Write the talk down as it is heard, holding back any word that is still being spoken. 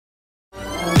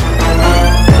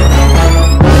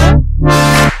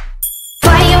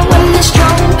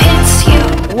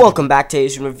Welcome back to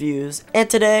AsianReviews, and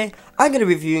today I'm going to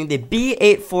be reviewing the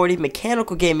B840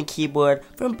 mechanical gaming keyboard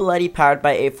from Bloody powered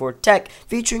by A4 Tech,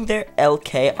 featuring their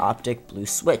LK Optic Blue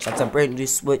Switch. That's a brand new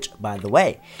switch, by the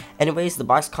way. Anyways, the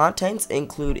box contents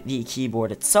include the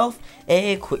keyboard itself,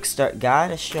 a quick start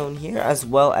guide as shown here, as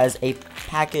well as a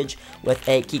package with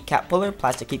a keycap puller,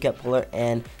 plastic keycap puller,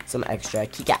 and some extra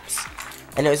keycaps.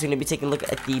 Anyways, we're going to be taking a look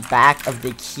at the back of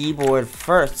the keyboard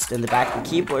first. And the back of the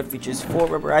keyboard features 4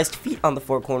 rubberized feet on the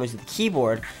 4 corners of the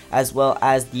keyboard, as well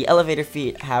as the elevator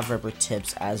feet have rubber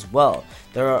tips as well.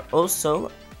 There are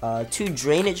also 2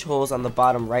 drainage holes on the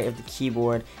bottom right of the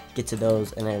keyboard. Get to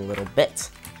those in a little bit.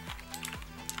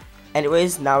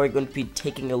 Anyways, now we're going to be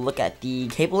taking a look at the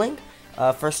cabling.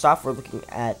 First off, we're looking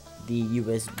at the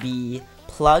USB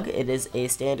plug. It is a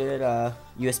standard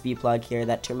USB plug here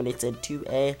that terminates into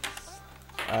a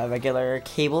regular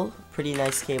cable. Pretty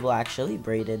nice cable, actually,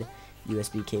 braided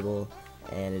USB cable,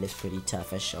 and it is pretty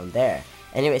tough as shown there.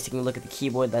 Anyways, taking a look at the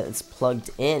keyboard that is plugged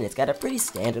in, it's got a pretty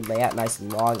standard layout, nice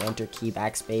and long, enter key,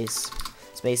 backspace,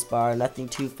 spacebar, nothing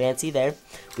too fancy there.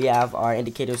 We have our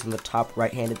indicators on the top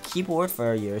right hand of the keyboard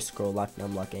for your scroll lock,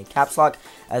 num lock, and caps lock,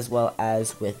 as well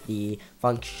as with the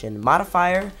function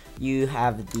modifier, you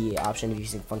have the option of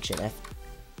using function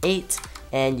F8,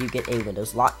 and you get a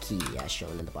Windows lock key as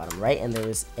shown in the bottom right, and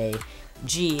there's a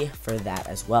G for that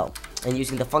as well. And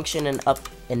using the function and up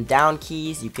and down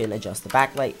keys, you can adjust the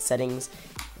backlight settings,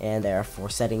 and there are 4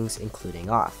 settings including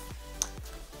off.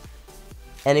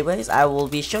 Anyways, I will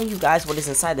be showing you guys what is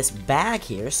inside this bag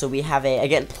here. So we have a,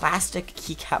 again, plastic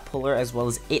keycap puller as well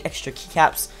as 8 extra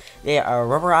keycaps. They are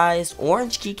rubberized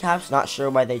orange keycaps, not sure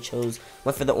why they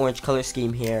went for the orange color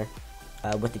scheme here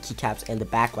with the keycaps and the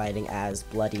backlighting as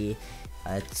Bloody.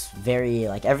 It's very,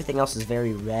 like, everything else is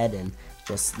very red, and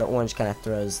just the orange kind of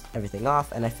throws everything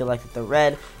off, and I feel like that the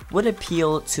red would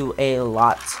appeal to a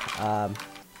lot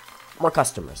more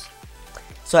customers.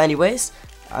 So anyways,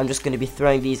 I'm just going to be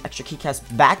throwing these extra keycaps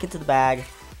back into the bag,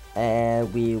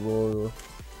 and we will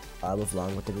move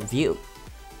along with the review.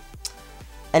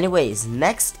 Anyways,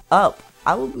 next up,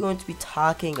 I will be going to be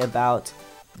talking about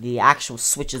the actual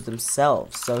switches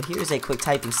themselves. So here's a quick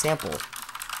typing sample.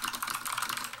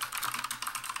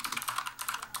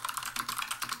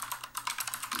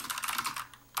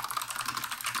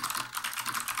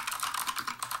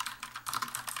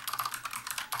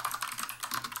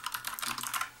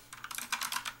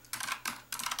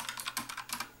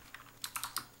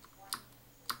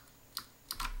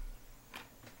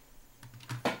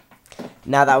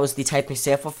 Now that was the typing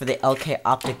sample for the LK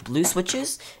Optic Blue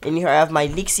Switches, and here I have my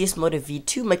Lixius Motive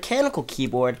V2 mechanical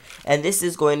keyboard, and this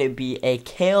is going to be a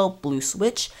Kale Blue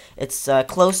Switch. It's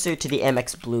closer to the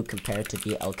MX Blue compared to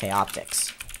the LK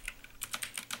Optics.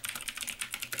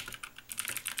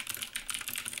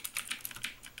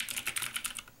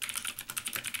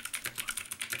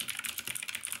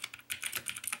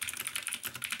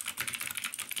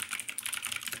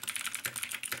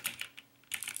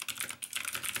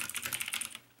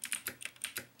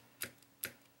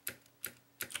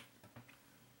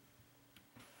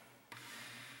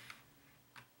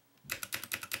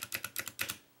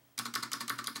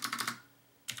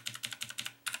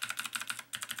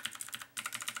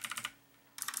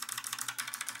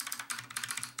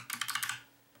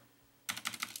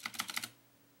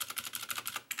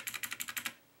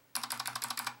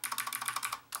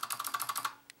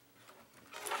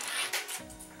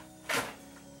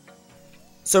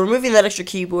 So removing that extra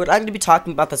keyboard, I'm going to be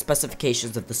talking about the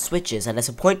specifications of the switches, and it's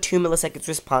a 0.2 milliseconds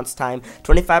response time,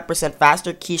 25%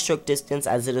 faster keystroke distance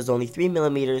as it is only 3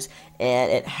 millimeters, and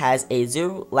it has a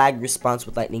 0 lag response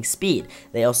with lightning speed.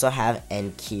 They also have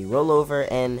N key rollover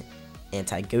and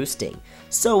anti-ghosting.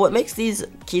 So what makes these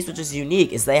key switches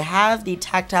unique is they have the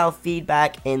tactile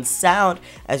feedback and sound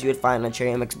as you would find on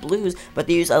Cherry MX Blues, but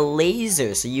they use a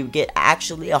laser, so you get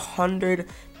actually 100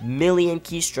 million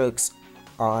keystrokes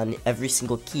on every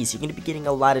single key, so you're going to be getting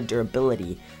a lot of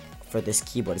durability for this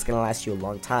keyboard. It's going to last you a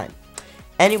long time.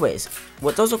 Anyways,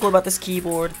 what's also cool about this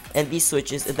keyboard and these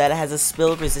switches is that it has a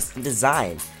spill resistant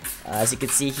design. As you can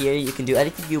see here, you can do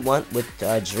anything you want with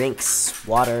drinks,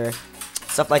 water,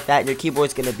 stuff like that, and your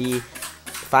keyboard's going to be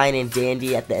fine and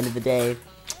dandy at the end of the day.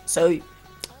 So,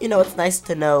 you know, it's nice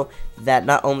to know that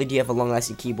not only do you have a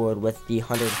long-lasting keyboard with the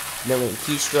 100 million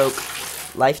keystroke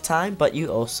lifetime, but you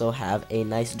also have a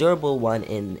nice durable one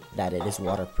in that it is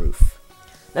waterproof.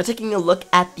 Now taking a look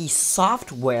at the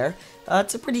software,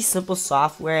 it's a pretty simple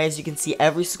software. As you can see,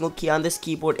 every single key on this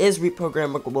keyboard is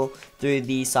reprogrammable through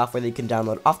the software that you can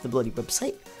download off the Bloody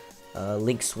website.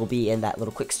 Links will be in that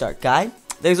little quick start guide.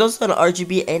 There's also an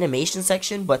RGB animation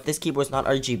section, but this keyboard's not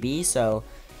RGB, so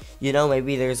You know,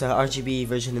 maybe there's a RGB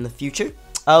version in the future.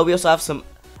 We also have some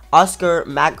Oscar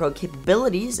macro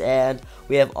capabilities, and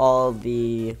we have all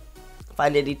the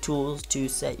Finity tools to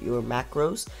set your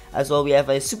macros. As well, we have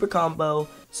a super combo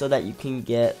so that you can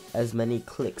get as many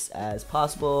clicks as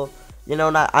possible. You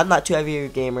know, I'm not too heavy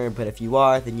of a gamer, but if you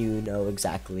are, then you know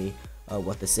exactly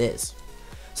what this is.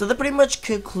 So that pretty much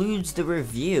concludes the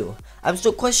review. I'm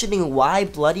still questioning why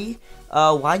Bloody,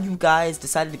 why you guys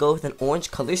decided to go with an orange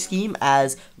color scheme,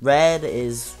 as red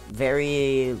is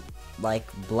very like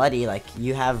bloody, like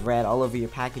you have red all over your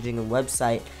packaging and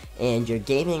website and your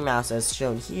gaming mouse as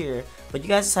shown here, but you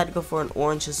guys decided to go for an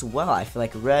orange as well. I feel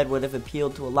like red would have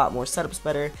appealed to a lot more setups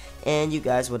better, and you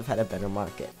guys would have had a better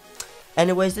market.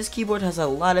 Anyways, this keyboard has a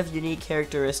lot of unique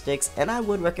characteristics, and I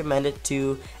would recommend it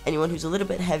to anyone who's a little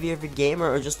bit heavier of a gamer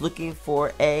or just looking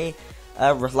for a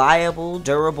reliable,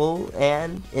 durable,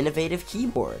 and innovative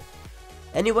keyboard.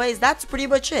 Anyways, that's pretty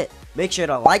much it. Make sure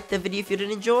to like the video if you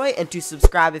did enjoy, and to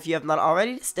subscribe if you have not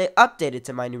already to stay updated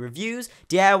to my new reviews,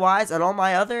 DIYs, and all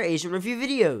my other Asian review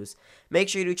videos. Make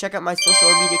sure to check out my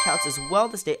social media accounts as well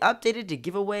to stay updated to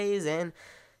giveaways and,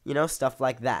 you know, stuff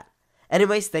like that.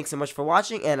 Anyways, thanks so much for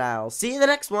watching, and I'll see you in the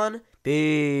next one.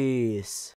 Peace.